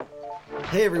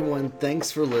Hey everyone, thanks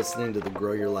for listening to the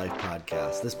Grow Your Life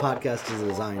podcast. This podcast is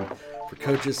designed for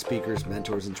coaches, speakers,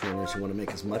 mentors, and trainers who want to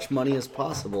make as much money as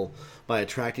possible by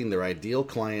attracting their ideal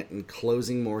client and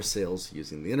closing more sales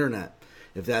using the internet.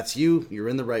 If that's you, you're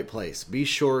in the right place. Be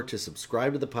sure to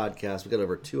subscribe to the podcast. We've got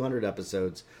over 200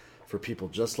 episodes for people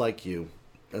just like you,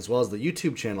 as well as the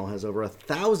YouTube channel has over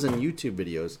 1,000 YouTube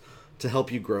videos to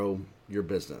help you grow your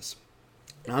business.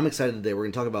 Now, I'm excited today. We're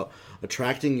going to talk about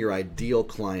attracting your ideal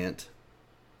client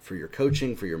for your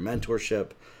coaching, for your mentorship,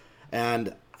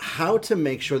 and how to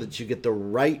make sure that you get the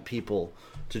right people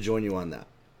to join you on that.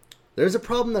 There's a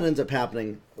problem that ends up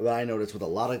happening that I notice with a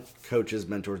lot of coaches,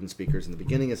 mentors, and speakers in the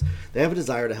beginning is they have a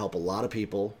desire to help a lot of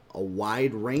people, a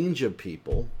wide range of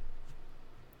people,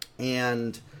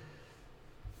 and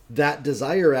that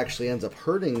desire actually ends up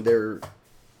hurting their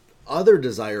other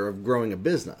desire of growing a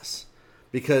business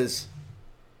because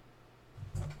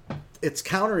it's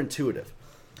counterintuitive.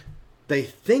 They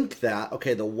think that,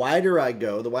 okay, the wider I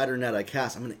go, the wider net I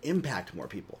cast, I'm going to impact more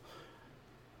people.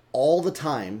 All the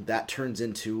time, that turns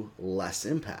into less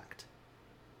impact.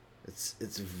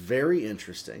 It's very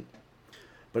interesting,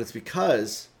 but it's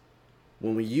because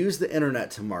when we use the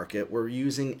internet to market, we're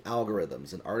using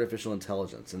algorithms and artificial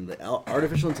intelligence, and the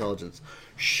artificial intelligence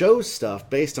shows stuff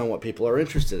based on what people are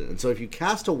interested in. And so if you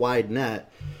cast a wide net,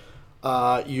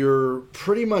 you're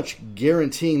pretty much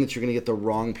guaranteeing that you're going to get the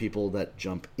wrong people that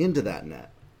jump into that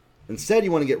net. Instead,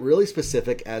 you want to get really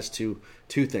specific as to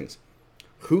two things.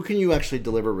 Who can you actually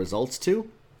deliver results to?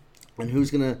 And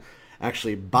who's going to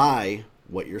actually buy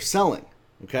what you're selling?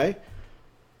 Okay?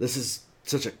 This is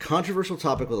such a controversial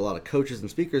topic with a lot of coaches and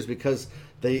speakers because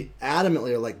they adamantly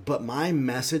are like, but my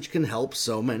message can help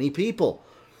so many people.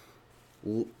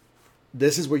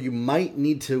 This is where you might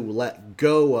need to let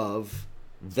go of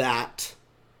that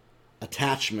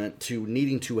attachment to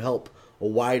needing to help a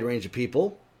wide range of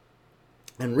people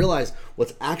and realize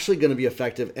what's actually going to be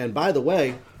effective. And by the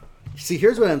way, see,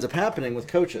 here's what ends up happening with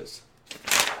coaches.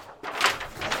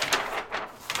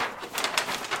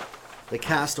 They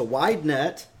cast a wide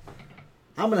net.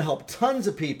 I'm going to help tons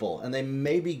of people, and they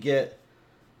maybe get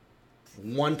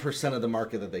 1% of the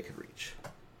market that they could reach.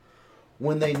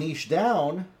 When they niche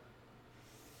down,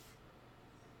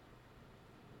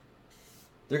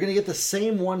 they're going to get the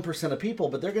same 1% of people,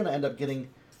 but they're going to end up getting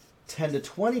 10 to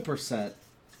 20%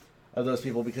 of those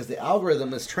people because the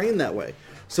algorithm is trained that way.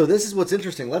 So this is what's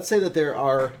interesting. Let's say that there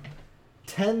are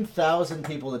 10,000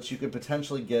 people that you could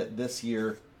potentially get this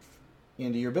year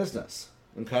into your business,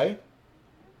 okay?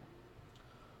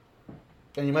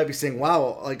 And you might be saying,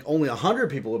 wow, like only 100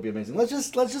 people would be amazing. Let's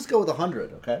just go with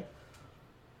 100, okay?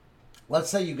 Let's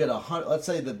say you get let's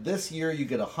say that this year you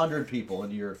get 100 people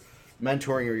into your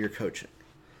mentoring or your coaching.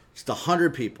 Just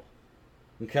 100 people,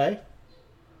 okay?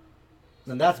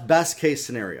 And that's best case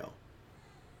scenario.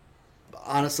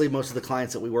 Honestly, most of the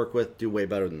clients that we work with do way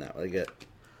better than that. They get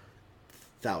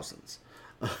thousands.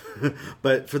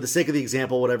 But for the sake of the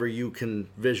example, whatever you can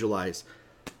visualize.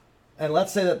 And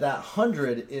let's say that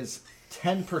 100 is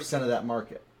 10% of that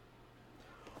market.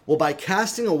 Well, by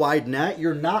casting a wide net,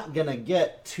 you're not going to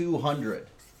get 200.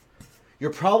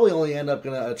 You're probably only end up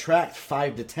going to attract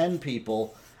 5 to 10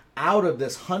 people out of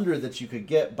this 100 that you could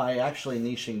get by actually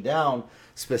niching down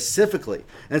specifically.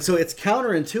 And so it's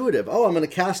counterintuitive. Oh, I'm going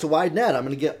to cast a wide net. I'm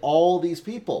going to get all these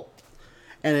people.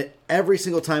 And every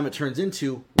single time it turns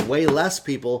into way less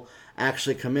people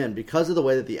actually come in because of the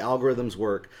way that the algorithms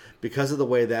work, because of the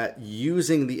way that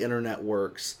using the internet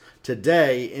works.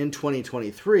 Today, in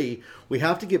 2023, we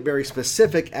have to get very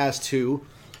specific as to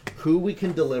who we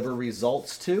can deliver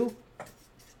results to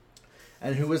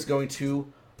and who is going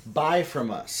to buy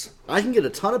from us. I can get a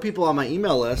ton of people on my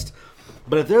email list,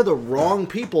 but if they're the wrong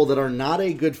people that are not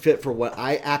a good fit for what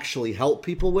I actually help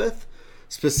people with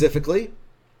specifically,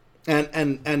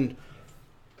 and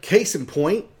case in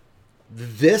point,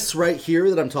 this right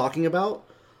here that I'm talking about,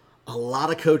 a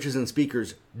lot of coaches and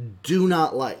speakers do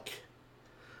not like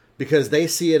because they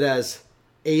see it as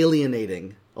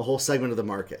alienating a whole segment of the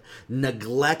market,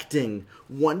 neglecting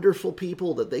wonderful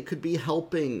people that they could be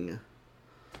helping.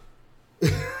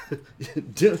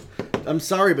 I'm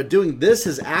sorry, but doing this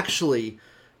is actually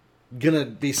going to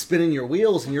be spinning your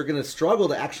wheels and you're going to struggle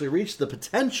to actually reach the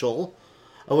potential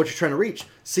of what you're trying to reach.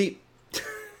 See,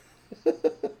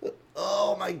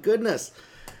 oh my goodness.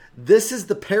 This is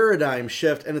the paradigm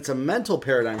shift, and it's a mental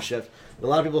paradigm shift. A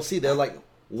lot of people see, they're like,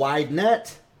 wide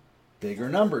net, bigger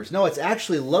numbers. No, it's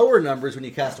actually lower numbers when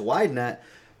you cast a wide net.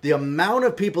 The amount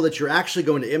of people that you're actually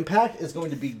going to impact is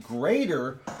going to be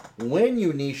greater when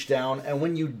you niche down and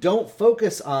when you don't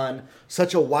focus on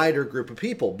such a wider group of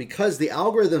people, because the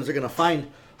algorithms are going to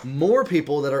find more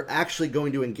people that are actually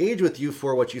going to engage with you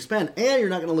for what you spend, and you're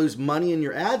not going to lose money in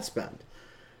your ad spend.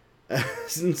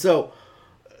 And so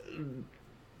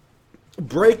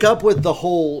break up with the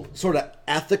whole sort of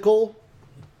ethical,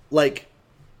 like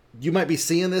you might be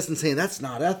seeing this and saying that's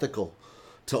not ethical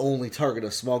to only target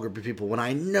a small group of people when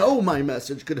I know my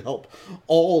message could help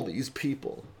all these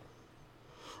people.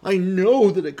 I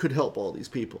know that it could help all these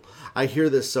people. I hear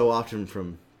this so often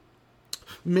from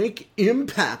make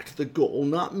impact the goal,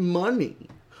 not money.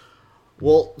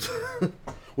 Well,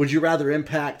 would you rather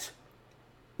impact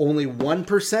only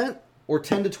 1% or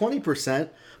 10 to 20%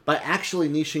 by actually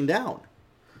niching down?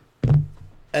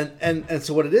 And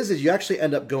so what it is you actually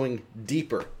end up going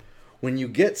deeper. When you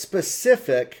get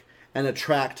specific and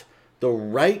attract the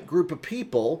right group of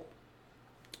people,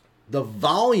 the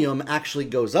volume actually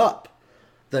goes up.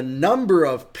 The number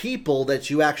of people that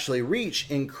you actually reach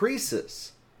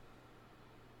increases.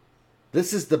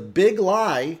 This is the big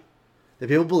lie that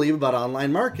people believe about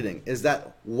online marketing, is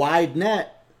that wide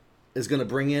net is going to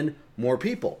bring in more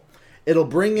people. It'll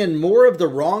bring in more of the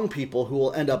wrong people who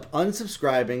will end up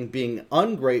unsubscribing, being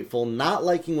ungrateful, not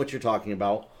liking what you're talking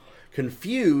about,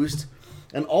 confused,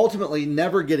 and ultimately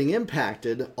never getting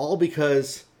impacted, all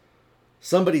because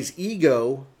somebody's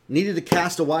ego needed to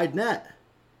cast a wide net.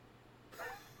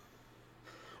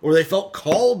 Or they felt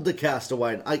called to cast a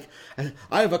wide net.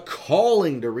 I have a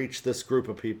calling to reach this group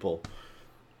of people.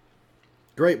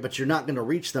 Great, but you're not going to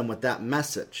reach them with that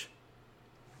message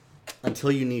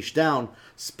until you niche down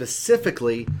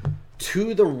specifically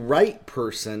to the right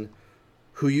person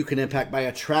who you can impact by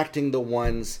attracting the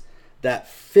ones that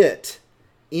fit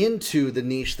into the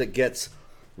niche that gets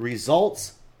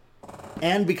results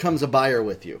and becomes a buyer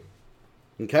with you.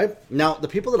 Okay? Now, the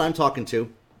people that I'm talking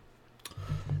to,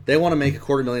 they want to make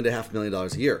 $250,000 to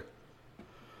 $500,000 a year.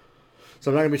 So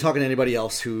I'm not going to be talking to anybody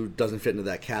else who doesn't fit into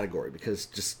that category, because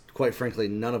just quite frankly,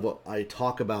 none of what I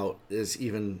talk about is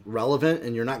even relevant,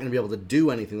 and you're not going to be able to do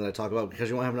anything that I talk about because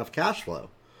you won't have enough cash flow.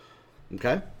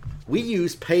 Okay? We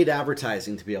use paid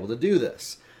advertising to be able to do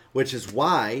this, which is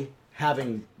why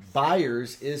having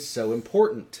buyers is so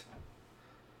important.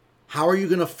 How are you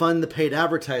going to fund the paid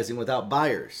advertising without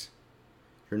buyers?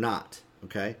 You're not.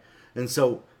 Okay? And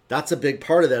so that's a big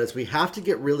part of that, is we have to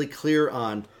get really clear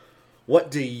on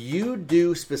what do you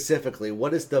do specifically?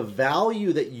 What is the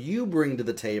value that you bring to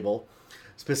the table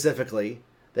specifically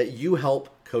that you help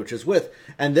coaches with?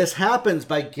 And this happens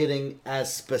by getting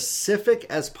as specific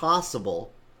as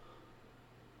possible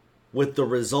with the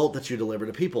result that you deliver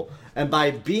to people, and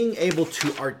by being able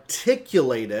to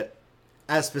articulate it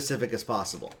as specific as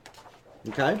possible.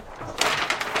 Okay?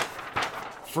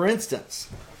 For instance,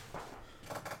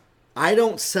 I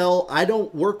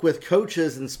don't work with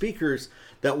coaches and speakers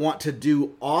that want to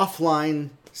do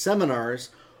offline seminars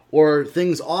or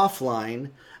things offline,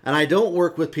 and I don't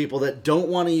work with people that don't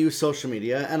want to use social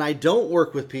media, and I don't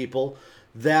work with people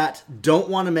that don't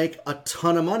want to make a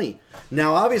ton of money.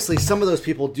 Now, obviously, some of those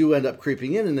people do end up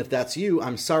creeping in, and if that's you,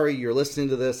 I'm sorry you're listening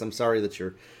to this. I'm sorry that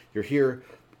you're here.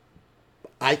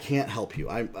 I can't help you.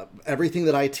 Everything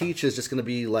that I teach is just going to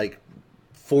be like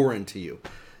foreign to you.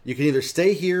 You can either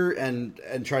stay here and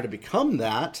try to become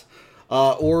that,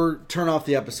 or turn off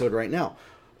the episode right now.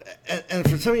 And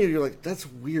for some of you, you're like, that's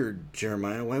weird,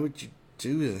 Jeremiah. Why would you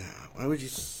do that? Why would you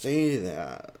say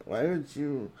that? Why would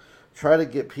you try to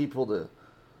get people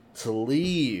to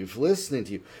leave listening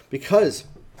to you? Because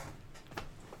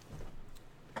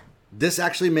this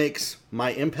actually makes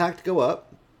my impact go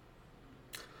up.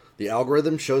 The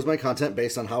algorithm shows my content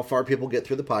based on how far people get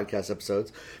through the podcast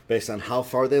episodes, based on how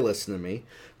far they listen to me,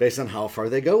 based on how far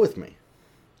they go with me.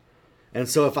 And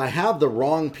so if I have the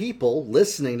wrong people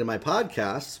listening to my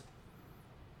podcasts,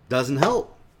 doesn't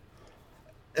help.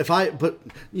 But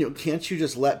can't you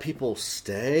just let people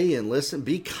stay and listen?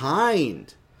 Be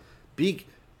kind. Be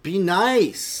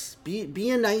nice. Be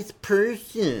a nice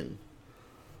person.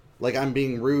 Like I'm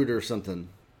being rude or something,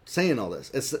 saying all this.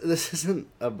 This isn't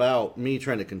about me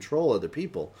trying to control other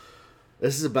people.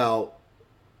 This is about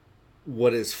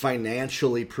what is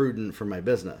financially prudent for my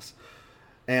business.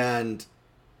 And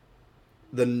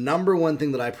the number one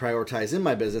thing that I prioritize in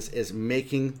my business is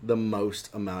making the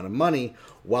most amount of money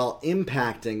while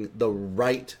impacting the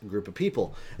right group of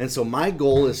people. And so my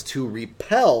goal is to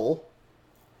repel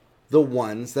the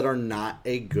ones that are not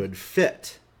a good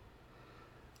fit.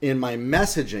 In my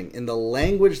messaging, in the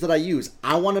language that I use,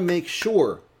 I want to make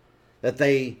sure that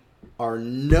they are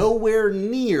nowhere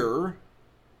near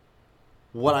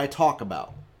what I talk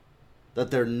about.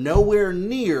 That they're nowhere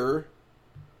near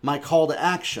my call to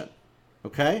action.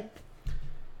 Okay?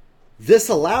 This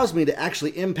allows me to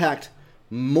actually impact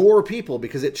more people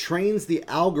because it trains the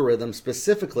algorithm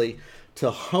specifically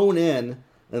to hone in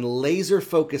and laser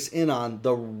focus in on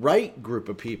the right group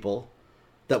of people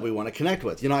that we want to connect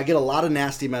with. I get a lot of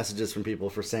nasty messages from people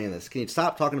for saying this. Can you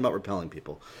stop talking about repelling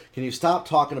people? Can you stop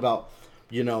talking about,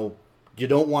 you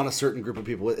don't want a certain group of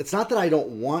people? It's not that I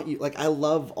don't want you. Like, I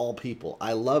love all people.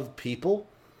 I love people.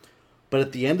 But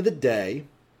at the end of the day,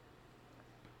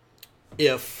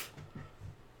 if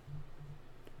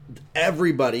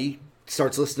everybody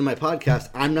starts listening to my podcast,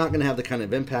 I'm not going to have the kind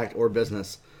of impact or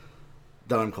business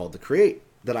that I'm called to create,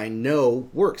 that I know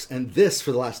works. And this,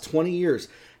 for the last 20 years,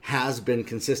 has been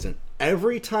consistent.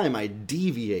 Every time I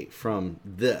deviate from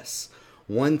this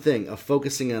one thing of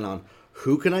focusing in on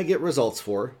who can I get results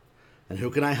for and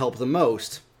who can I help the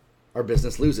most, our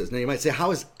business loses. Now you might say,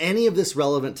 how is any of this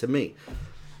relevant to me?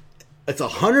 It's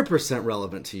 100%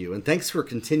 relevant to you. And thanks for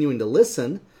continuing to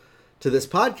listen to this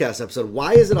podcast episode.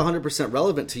 Why is it 100%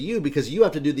 relevant to you? Because you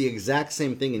have to do the exact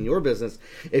same thing in your business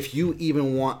if you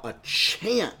even want a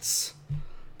chance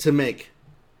to make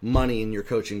money in your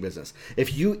coaching business.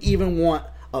 If you even want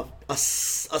a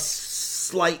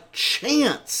slight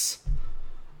chance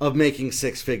of making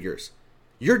six figures,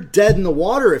 you're dead in the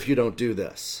water if you don't do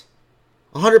this.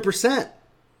 100%.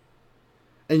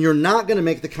 And you're not going to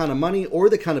make the kind of money or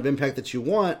the kind of impact that you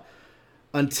want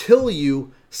until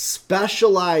you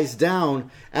specialize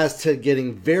down as to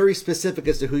getting very specific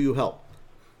as to who you help.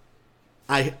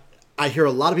 I hear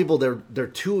a lot of people, they're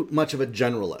too much of a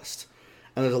generalist.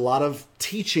 And there's a lot of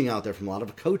teaching out there from a lot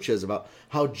of coaches about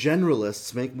how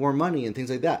generalists make more money and things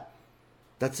like that.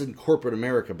 That's in corporate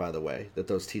America, by the way, that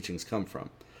those teachings come from.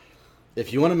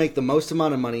 If you want to make the most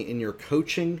amount of money in your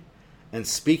coaching and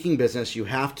speaking business, you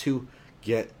have to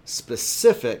get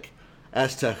specific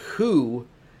as to who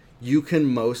you can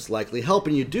most likely help.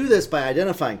 And you do this by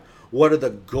identifying what are the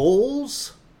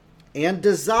goals and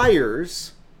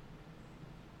desires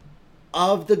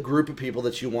of the group of people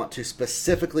that you want to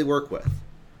specifically work with.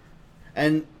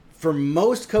 And for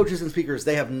most coaches and speakers,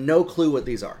 they have no clue what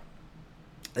these are.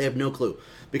 They have no clue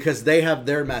because they have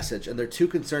their message and they're too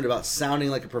concerned about sounding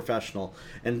like a professional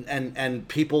and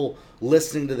people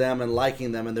listening to them and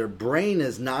liking them. And their brain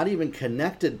is not even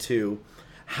connected to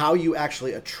how you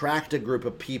actually attract a group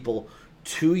of people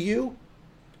to you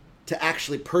to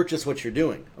actually purchase what you're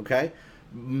doing, okay?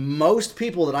 Most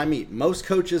people that I meet, most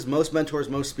coaches, most mentors,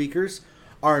 most speakers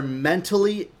are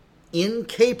mentally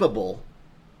incapable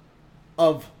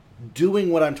of doing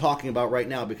what I'm talking about right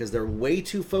now because they're way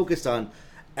too focused on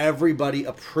everybody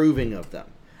approving of them,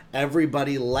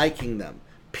 everybody liking them,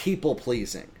 people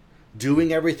pleasing,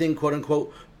 doing everything quote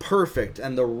unquote perfect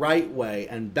and the right way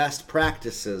and best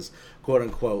practices quote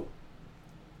unquote.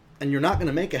 And you're not going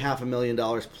to make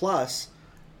 $500,000 plus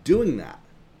doing that.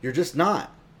 You're just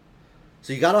not.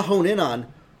 So you got to hone in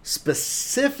on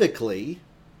specifically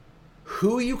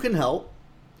who you can help,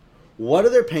 what are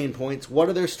their pain points, what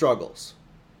are their struggles.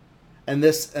 And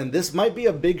this might be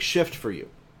a big shift for you.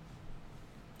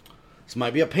 This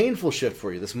might be a painful shift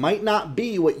for you. This might not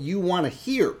be what you want to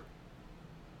hear.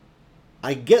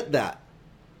 I get that.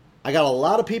 I got a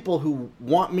lot of people who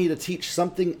want me to teach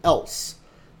something else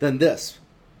than this,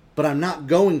 but I'm not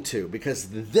going to because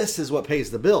this is what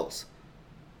pays the bills.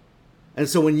 And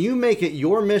so when you make it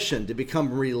your mission to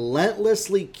become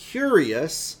relentlessly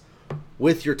curious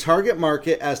with your target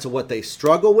market as to what they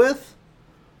struggle with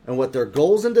and what their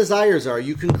goals and desires are,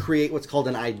 you can create what's called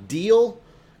an ideal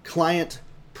client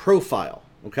profile,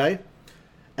 okay?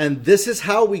 And this is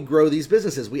how we grow these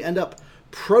businesses. We end up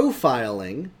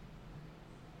profiling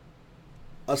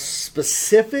a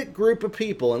specific group of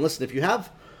people. And listen, if you have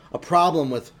a problem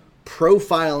with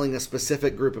profiling a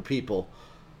specific group of people,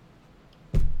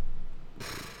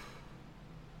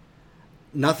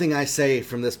 nothing I say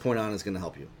from this point on is going to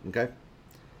help you, okay?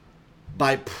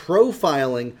 By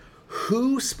profiling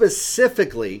who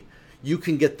specifically you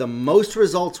can get the most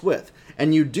results with.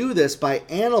 And you do this by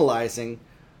analyzing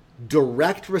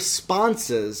direct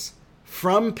responses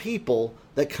from people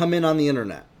that come in on the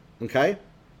internet, okay?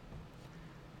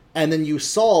 And then you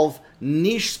solve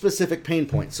niche specific pain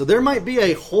points. So there might be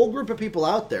a whole group of people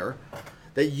out there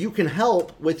that you can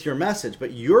help with your message,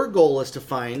 but your goal is to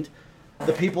find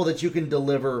the people that you can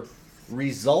deliver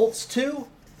results to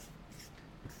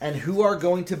and who are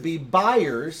going to be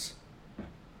buyers.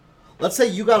 Let's say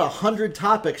you got 100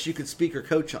 topics you could speak or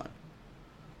coach on.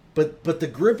 But the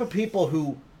group of people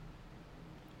who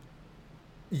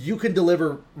you can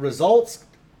deliver results,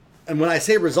 and when I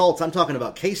say results, I'm talking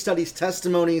about case studies,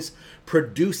 testimonies,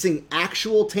 producing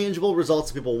actual tangible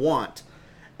results that people want,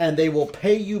 and they will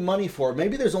pay you money for.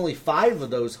 Maybe there's only 5 of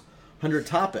those 100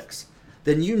 topics.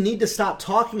 Then you need to stop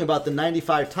talking about the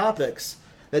 95 topics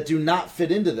that do not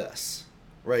fit into this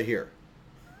right here.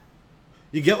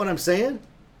 You get what I'm saying?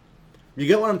 You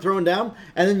get what I'm throwing down?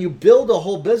 And then you build a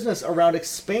whole business around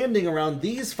expanding around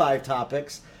these 5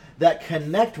 topics that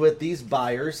connect with these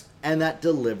buyers and that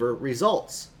deliver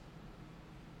results.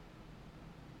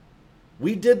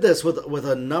 We did this with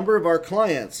a number of our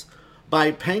clients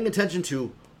by paying attention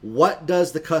to what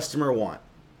does the customer want?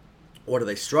 What are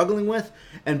they struggling with?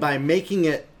 And by making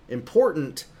it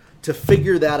important to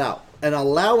figure that out and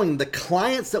allowing the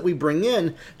clients that we bring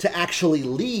in to actually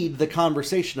lead the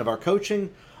conversation of our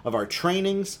coaching, of our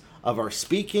trainings, of our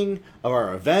speaking, of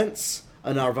our events,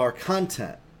 and of our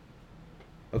content.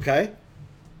 Okay?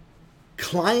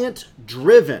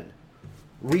 Client-driven,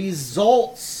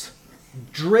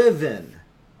 results-driven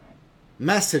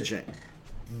messaging,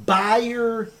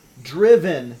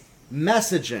 buyer-driven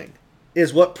messaging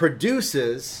is what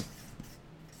produces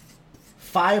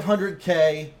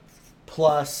 500K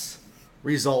plus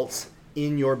results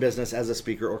in your business as a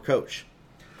speaker or coach.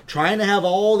 Trying to have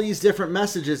all these different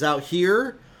messages out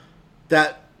here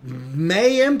that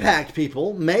may impact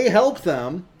people, may help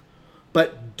them,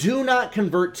 but do not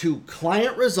convert to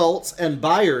client results and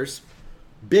buyers,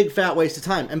 big fat waste of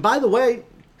time. And by the way,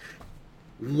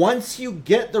 once you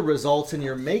get the results and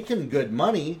you're making good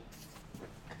money,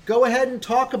 go ahead and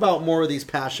talk about more of these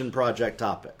passion project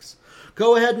topics.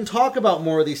 Go ahead and talk about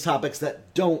more of these topics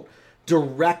that don't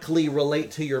directly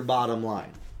relate to your bottom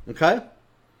line. Okay?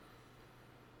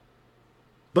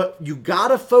 But you got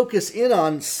to focus in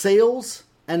on sales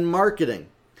and marketing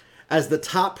as the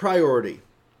top priority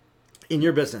in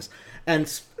your business. And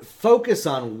focus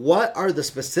on what are the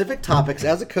specific topics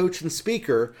as a coach and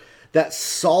speaker that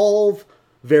solve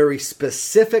very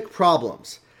specific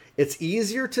problems. It's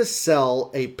easier to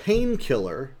sell a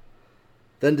painkiller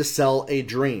than to sell a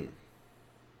dream.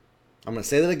 I'm going to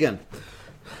say that again.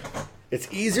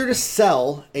 It's easier to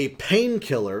sell a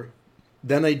painkiller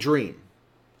than a dream.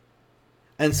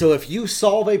 And so if you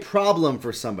solve a problem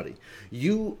for somebody,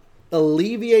 you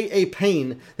alleviate a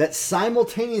pain that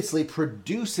simultaneously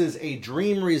produces a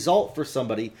dream result for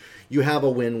somebody, you have a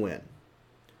win-win.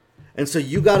 And so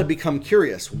you got to become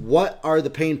curious. What are the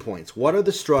pain points? What are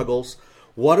the struggles?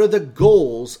 What are the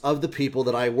goals of the people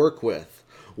that I work with?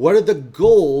 What are the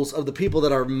goals of the people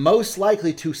that are most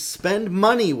likely to spend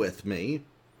money with me?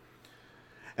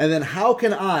 And then how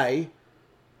can I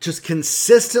just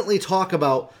consistently talk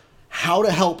about how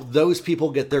to help those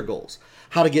people get their goals?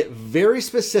 How to get very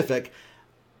specific,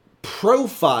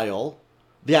 profile,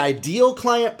 the ideal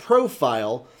client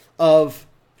profile of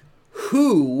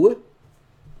who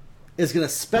is going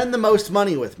to spend the most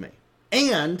money with me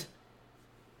and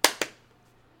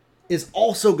is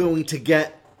also going to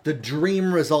get the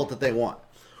dream result that they want.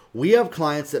 We have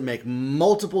clients that make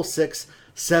multiple 6,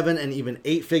 7, and even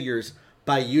 8 figures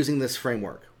by using this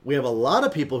framework. We have a lot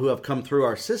of people who have come through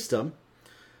our system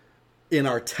in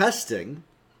our testing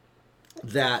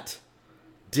that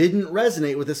didn't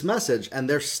resonate with this message, and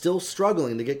they're still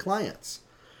struggling to get clients.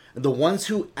 And the ones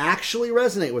who actually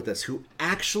resonate with this, who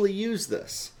actually use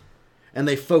this, and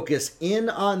they focus in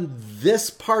on this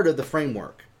part of the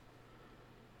framework,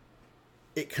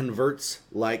 it converts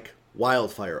like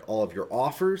wildfire. All of your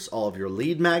offers, all of your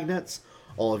lead magnets,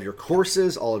 all of your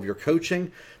courses, all of your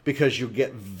coaching, because you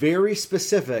get very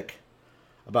specific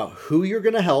about who you're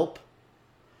going to help,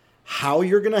 how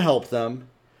you're going to help them,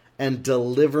 and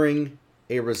delivering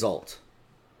a result.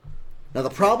 Now, the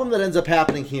problem that ends up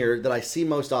happening here that I see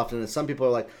most often is some people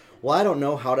are like, well, I don't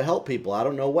know how to help people. I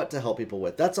don't know what to help people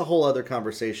with. That's a whole other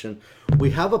conversation.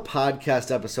 We have a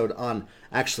podcast episode on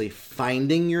actually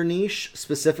finding your niche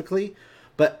specifically.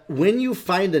 But when you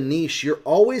find a niche, you're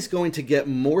always going to get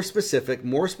more specific,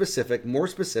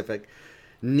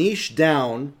 niche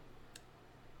down,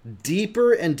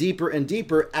 deeper and deeper and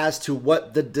deeper as to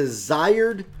what the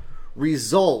desired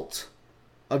result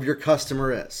of your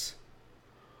customer is.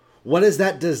 What is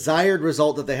that desired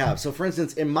result that they have? So for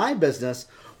instance, in my business,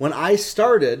 when I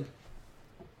started,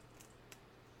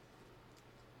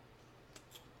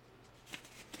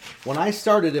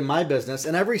 in my business,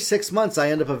 and every 6 months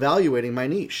I end up evaluating my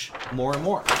niche more and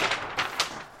more.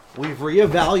 We've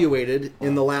reevaluated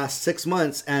in the last 6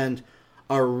 months and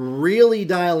are really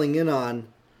dialing in on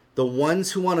the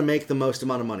ones who want to make the most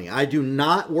amount of money. I do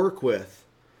not work with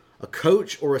a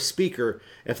coach or a speaker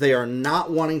if they are not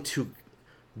wanting to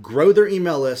grow their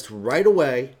email list right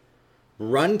away,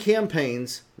 run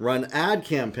campaigns, run ad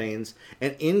campaigns,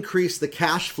 and increase the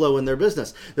cash flow in their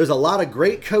business. There's a lot of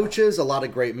great coaches, a lot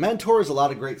of great mentors, a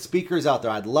lot of great speakers out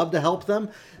there. I'd love to help them.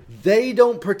 They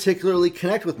don't particularly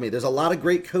connect with me. There's a lot of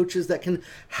great coaches that can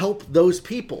help those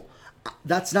people.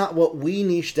 That's not what we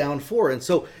niche down for. And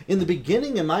so in the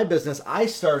beginning in my business, I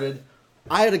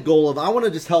had a goal of I want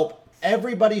to just help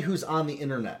everybody who's on the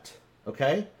internet.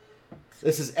 Okay?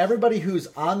 This is everybody who's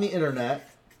on the internet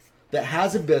that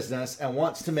has a business and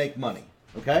wants to make money.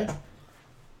 Okay?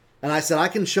 And I said, I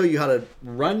can show you how to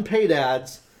run paid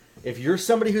ads. If you're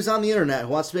somebody who's on the internet who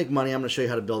wants to make money, I'm going to show you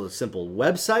how to build a simple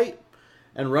website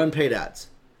and run paid ads.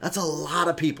 That's a lot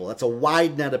of people. That's a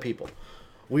wide net of people.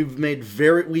 We made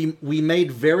very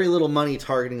little money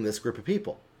targeting this group of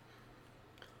people.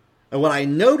 And what I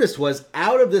noticed was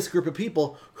out of this group of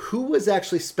people, who was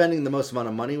actually spending the most amount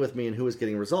of money with me and who was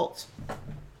getting results?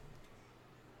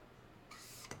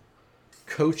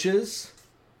 Coaches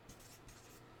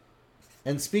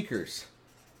and speakers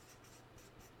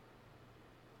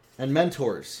and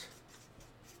mentors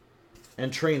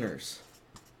and trainers.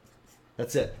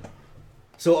 That's it.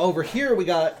 So over here we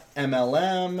got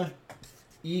MLM,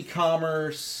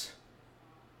 e-commerce,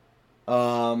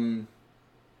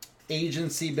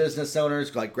 agency business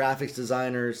owners like graphics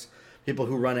designers, people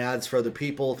who run ads for other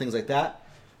people, things like that.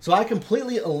 So I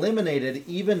completely eliminated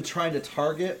even trying to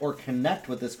target or connect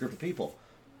with this group of people.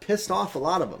 Pissed off a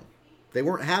lot of them. They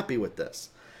weren't happy with this.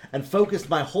 And focused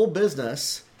my whole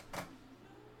business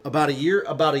about a year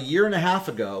and a half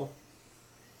ago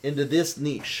into this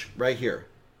niche right here.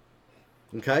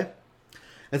 Okay?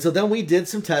 And so then we did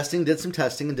some testing,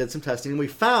 and we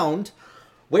found,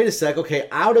 wait a sec, okay,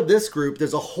 out of this group,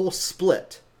 there's a whole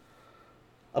split.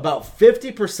 About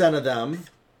 50% of them,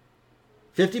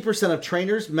 50% of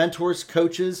trainers, mentors,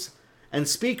 coaches, and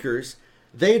speakers,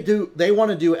 they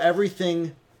want to do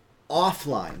everything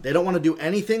offline. They don't want to do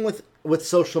anything with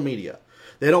social media.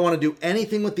 They don't want to do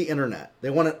anything with the internet. They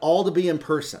want it all to be in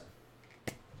person.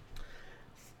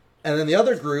 And then the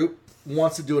other group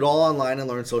wants to do it all online and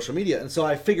learn social media. And so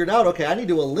I figured out, okay, I need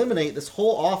to eliminate this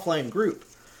whole offline group.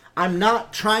 I'm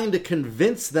not trying to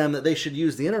convince them that they should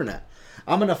use the internet.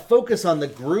 I'm going to focus on the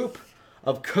group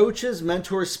of coaches,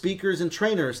 mentors, speakers, and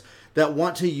trainers that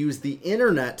want to use the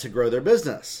internet to grow their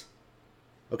business.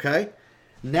 Okay?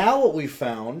 Now what we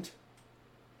found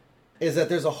is that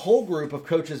there's a whole group of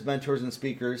coaches, mentors, and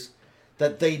speakers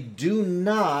that they do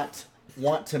not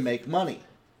want to make money.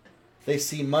 They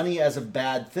see money as a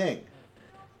bad thing.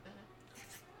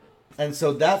 And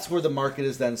so that's where the market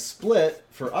is then split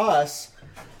for us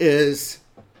is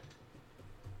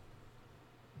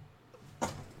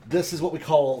this is what we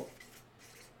call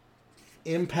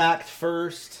impact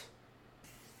first,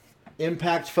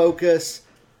 impact focus,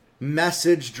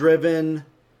 message driven,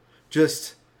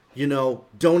 just,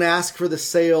 don't ask for the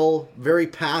sale, very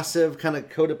passive, kind of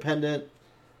codependent.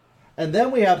 And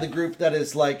then we have the group that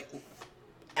is like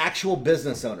actual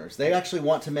business owners. They actually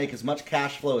want to make as much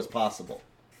cash flow as possible.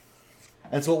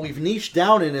 And so what we've niched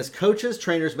down in is coaches,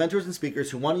 trainers, mentors, and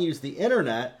speakers who want to use the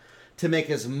internet to make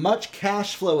as much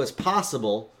cash flow as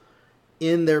possible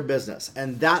in their business.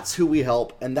 And that's who we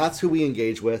help, and that's who we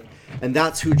engage with, and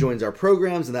that's who joins our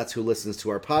programs, and that's who listens to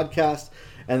our podcast,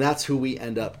 and that's who we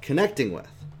end up connecting with.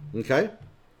 Okay?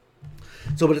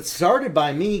 But it started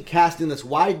by me casting this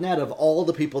wide net of all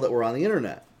the people that were on the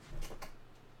internet.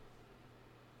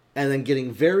 And then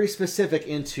getting very specific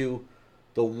into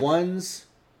the ones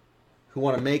who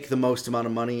want to make the most amount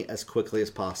of money as quickly as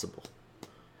possible.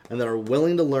 And that are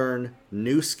willing to learn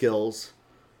new skills,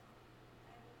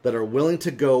 that are willing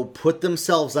to go put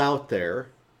themselves out there,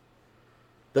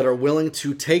 that are willing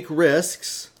to take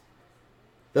risks,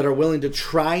 that are willing to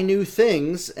try new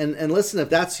things. And listen, if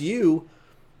that's you,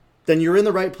 then you're in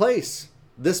the right place.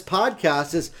 This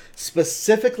podcast is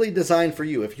specifically designed for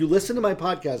you. If you listen to my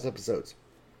podcast episodes,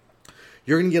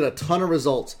 you're going to get a ton of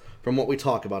results from what we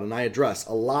talk about. And I address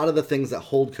a lot of the things that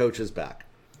hold coaches back.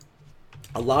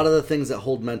 A lot of the things that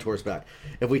hold mentors back.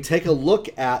 If we take a look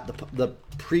at the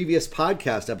previous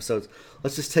podcast episodes,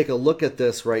 let's just take a look at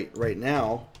this right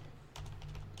now.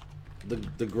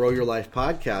 The Grow Your Life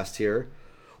podcast here.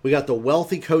 We got the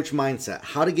Wealthy Coach Mindset.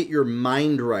 How to get your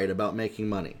mind right about making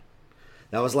money.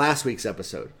 That was last week's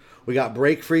episode. We got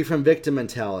Break Free from Victim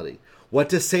Mentality. What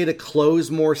to say to close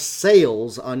more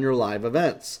sales on your live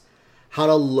events. How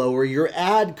to lower your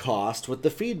ad cost with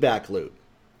the feedback loop.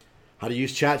 How to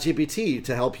use ChatGPT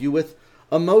to help you with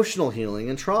emotional healing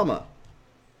and trauma.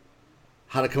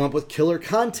 How to come up with killer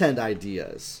content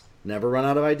ideas. Never run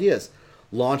out of ideas.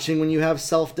 Launching when you have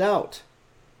self-doubt.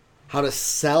 How to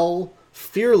sell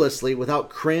fearlessly without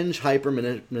cringe hyper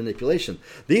manipulation.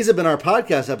 These have been our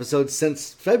podcast episodes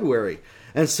since February.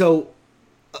 And so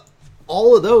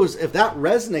all of those, if that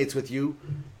resonates with you,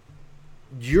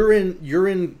 you're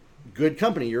in good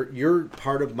company. You're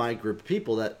part of my group of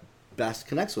people that best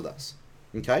connects with us.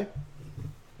 Okay?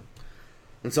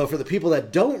 And so for the people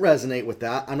that don't resonate with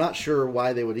that, I'm not sure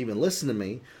why they would even listen to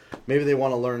me. Maybe they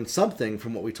want to learn something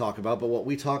from what we talk about, but what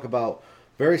we talk about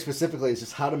very specifically is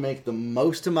just how to make the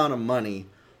most amount of money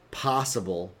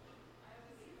possible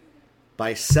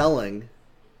by selling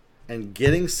and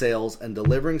getting sales and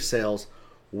delivering sales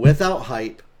without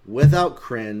hype, without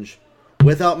cringe,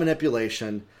 without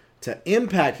manipulation, to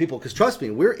impact people. Because trust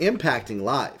me, we're impacting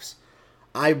lives.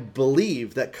 I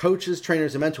believe that coaches,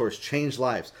 trainers, and mentors change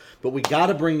lives. But we got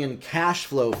to bring in cash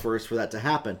flow first for that to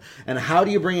happen. And how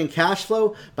do you bring in cash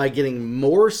flow? By getting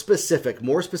more specific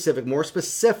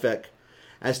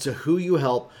as to who you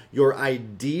help, your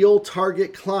ideal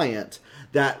target client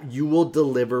that you will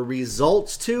deliver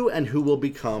results to and who will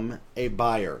become a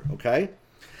buyer, okay?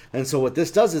 And so what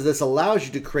this does is this allows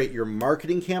you to create your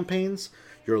marketing campaigns,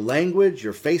 your language,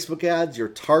 your Facebook ads, your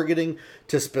targeting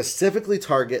to specifically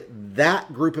target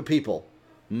that group of people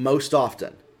most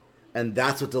often. And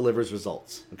that's what delivers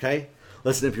results, okay?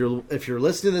 Listen, if you're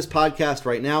listening to this podcast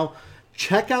right now,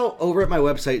 check out over at my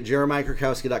website,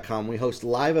 jeremiahkrakowski.com. We host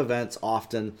live events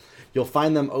often. You'll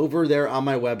find them over there on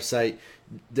my website.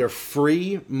 They're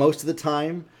free most of the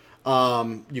time.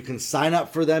 You can sign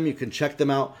up for them. You can check them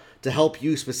out to help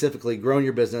you specifically grow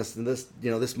your business. And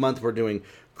this month we're doing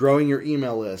growing your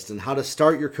email list and how to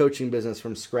start your coaching business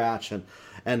from scratch and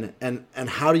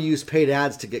how to use paid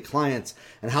ads to get clients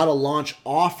and how to launch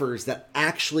offers that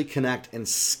actually connect and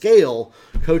scale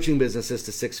coaching businesses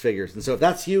to 6 figures. And so if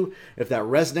that's you, if that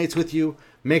resonates with you,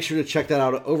 make sure to check that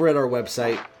out over at our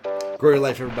website. Grow your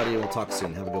life, everybody, and we'll talk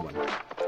soon. Have a good one.